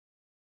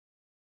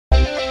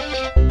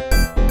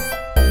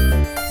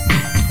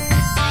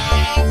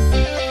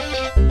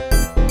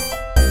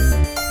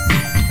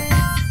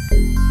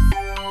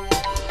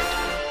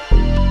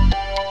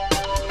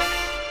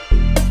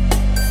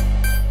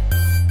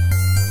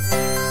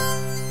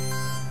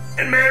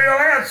and maybe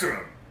I'll answer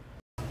them.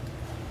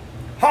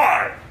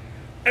 Hi,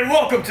 and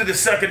welcome to the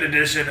second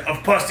edition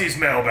of Pusty's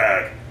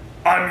Mailbag.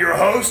 I'm your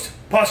host,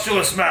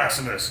 Pustulus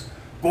Maximus,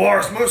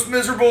 GWAR's most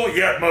miserable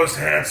yet most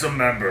handsome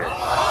member.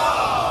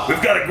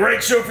 We've got a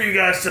great show for you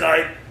guys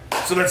tonight,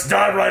 so let's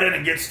dive right in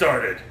and get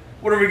started.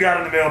 What do we got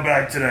in the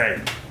mailbag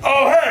today?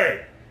 Oh,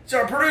 hey, it's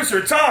our producer,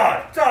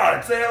 Todd.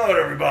 Todd, say hello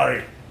to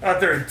everybody out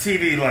there in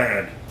TV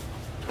land.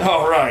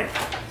 All right.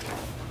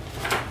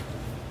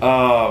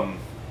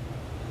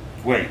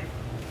 Wait.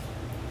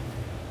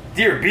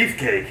 Dear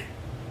Beefcake.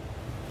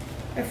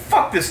 Hey,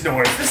 fuck this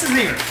noise. This isn't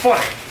even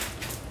funny.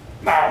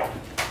 No.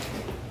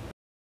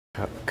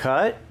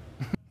 Cut?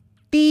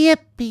 Dear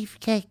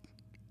Beefcake,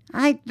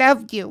 I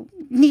love you.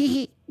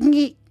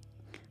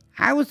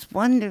 I was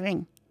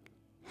wondering,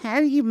 how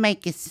do you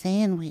make a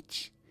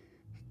sandwich?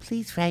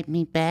 Please write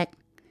me back.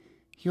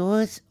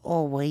 Yours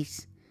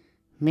always,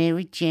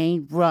 Mary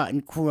Jane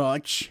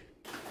Rottencrotch.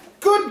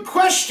 Good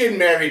question,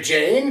 Mary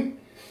Jane.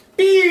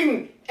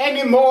 Being an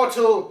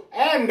immortal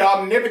and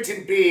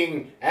omnipotent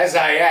being as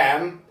I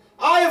am,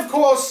 I, of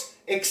course,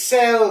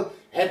 excel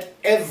at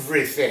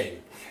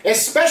everything,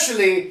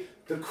 especially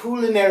the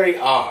culinary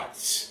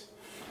arts.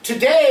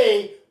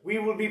 Today, we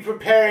will be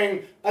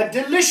preparing a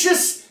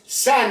delicious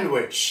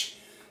sandwich.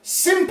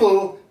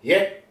 Simple,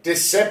 yet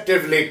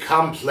deceptively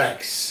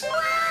complex.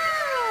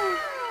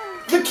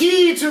 The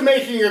key to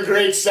making a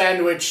great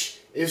sandwich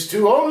is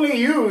to only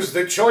use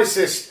the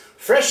choicest,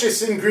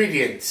 freshest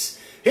ingredients.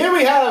 Here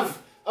we have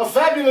a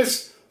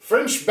fabulous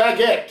French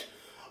baguette,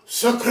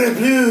 sacre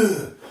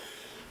bleu,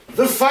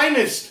 the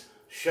finest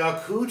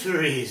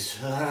charcuteries,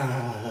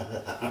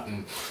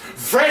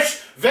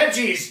 fresh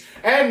veggies,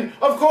 and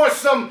of course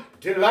some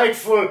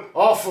delightful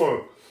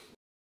offal.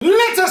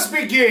 Let us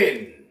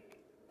begin.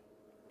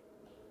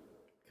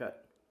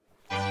 Cut.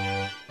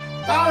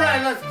 All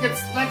right, let's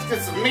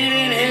get some meat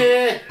in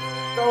here.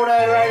 Throw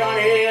that right on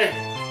here.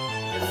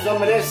 Get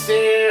some of this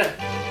here.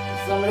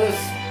 Some of this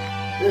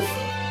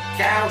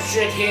cow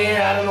shit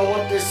here. I don't know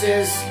what this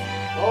is.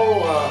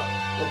 We'll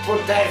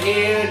put that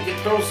here.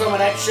 Throw some of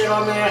that shit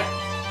on there.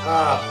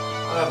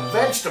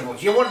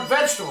 Vegetables. You want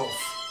vegetables?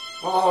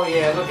 Oh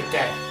yeah, look at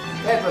that.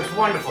 That looks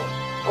wonderful.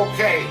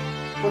 Okay,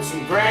 put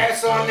some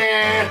grass on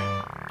there.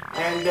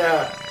 And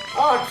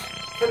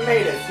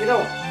tomatoes. You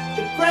know,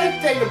 the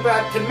great thing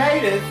about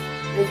tomatoes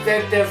is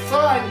that they're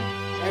fun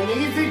and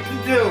easy to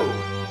do.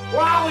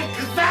 Wowie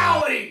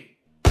kazowie!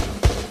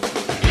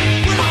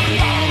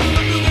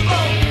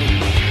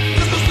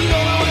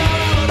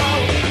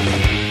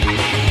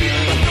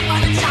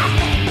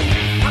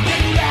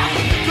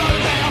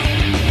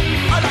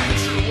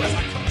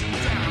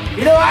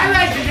 You know, I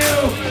like to do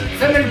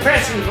some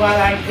impressions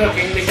while I'm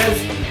cooking because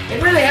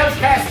it really helps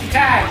pass the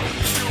time.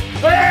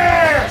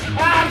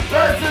 I'm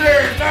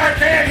Pustulus! I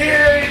can't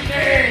hear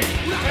anything!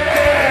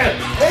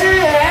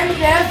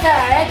 I'm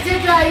sorry, I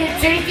took all your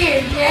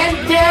chicken.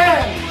 I'm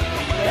done.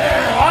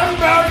 I'm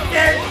about to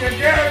get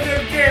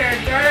again.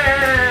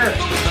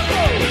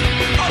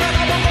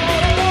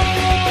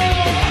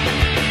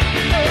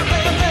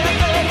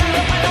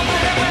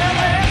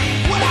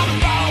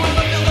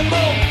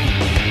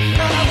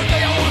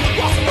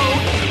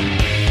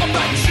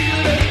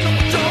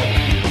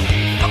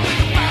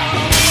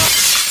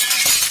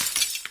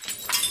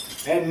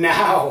 And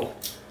now,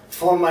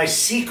 for my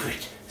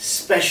secret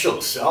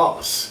special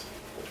sauce.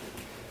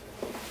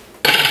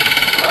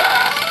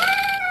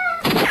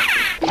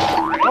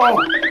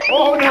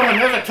 Oh no, I've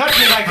never touched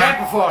me like that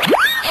before.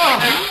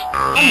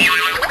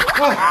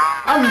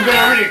 I'm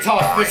gonna really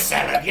toss this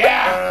salad,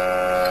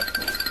 yeah?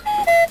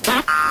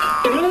 I'm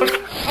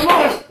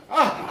almost.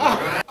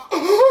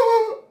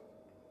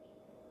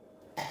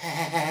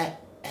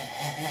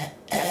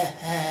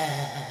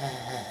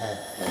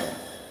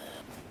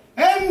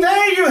 And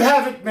there you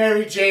have it,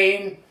 Mary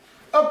Jane.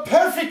 A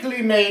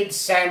perfectly made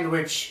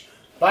sandwich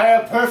by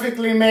a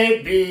perfectly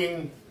made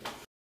being.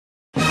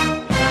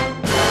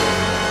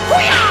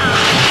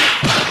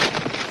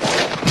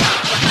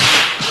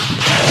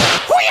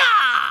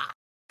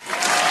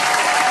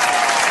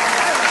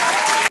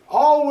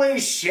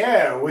 Always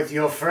share with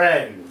your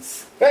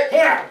friends. Hey,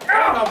 here! It's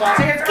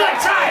good,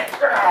 try it!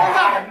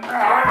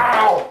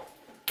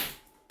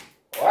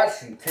 Well,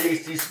 that's some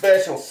tasty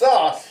special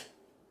sauce.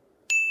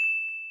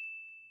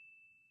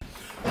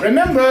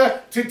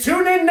 Remember to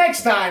tune in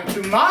next time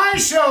to my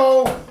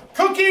show,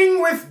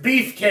 Cooking with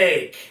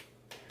Beefcake.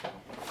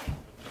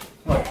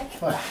 What?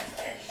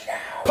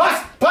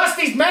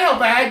 Pusty's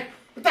Mailbag?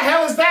 What the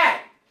hell is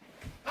that?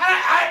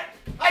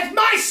 It's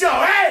my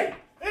show, hey!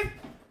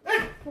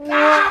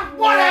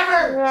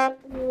 Whatever!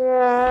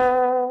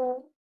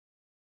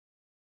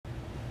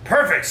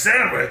 Perfect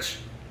sandwich?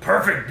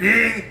 Perfect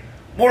being?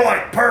 More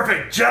like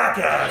perfect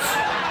jackass.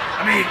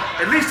 I mean,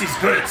 at least he's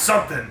good at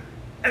something.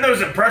 And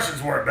those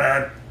impressions weren't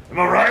bad. Am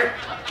I right?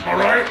 Am I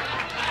right?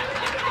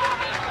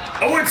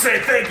 I would say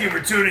thank you for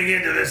tuning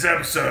into this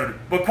episode,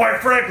 but quite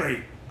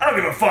frankly, I don't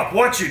give a fuck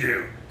what you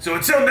do. So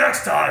until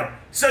next time,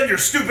 send your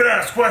stupid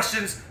ass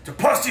questions to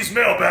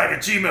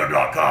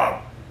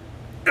pustysmailbag@gmail.com.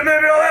 And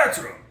maybe I'll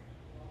answer them.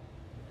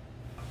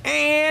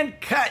 And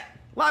cut.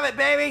 Love it,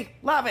 baby.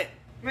 Love it.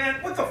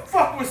 Man, what the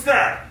fuck was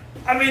that?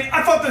 I mean,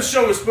 I thought this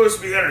show was supposed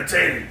to be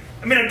entertaining.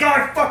 I mean, a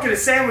guy fucking a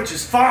sandwich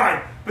is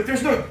fine, but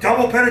there's no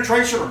double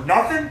penetration or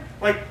nothing?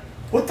 Like,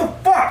 what the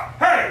fuck?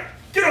 Hey,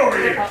 get over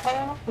here.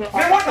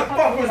 Man, what the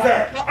fuck was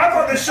that? I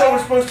thought this show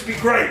was supposed to be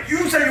great.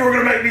 You said you were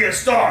gonna make me a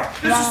star.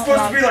 This is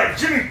supposed to be like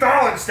Jimmy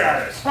Fallon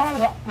status.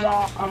 Well,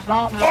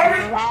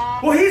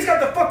 he's got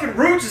the fucking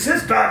Roots as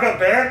his backup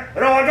band,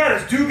 and all I got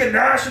is Duke and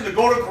Nash and the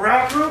Golden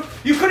Corral crew.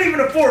 You couldn't even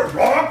afford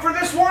Wrong for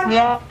this one?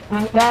 Man,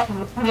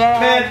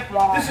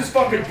 this is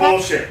fucking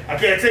bullshit. I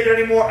can't take it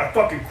anymore. I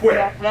fucking quit.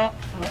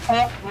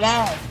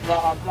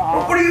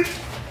 What do you...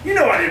 You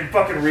know I didn't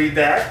fucking read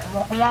that.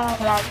 What do you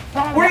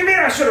mean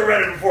I should have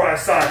read it before I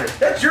signed it?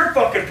 That's your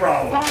fucking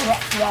problem.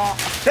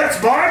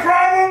 That's my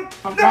problem?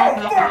 No,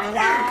 fuck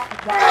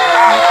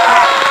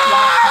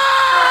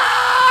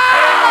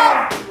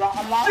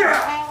you!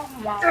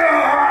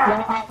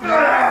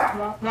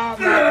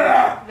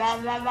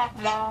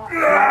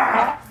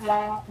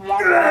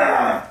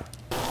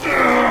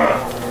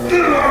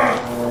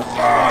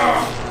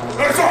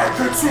 As I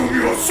consume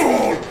your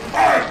soul,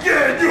 I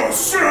gain your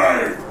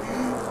strength!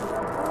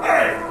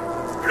 Hey,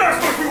 you're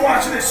not supposed to be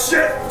watching this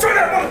shit! Turn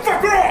that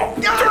motherfucker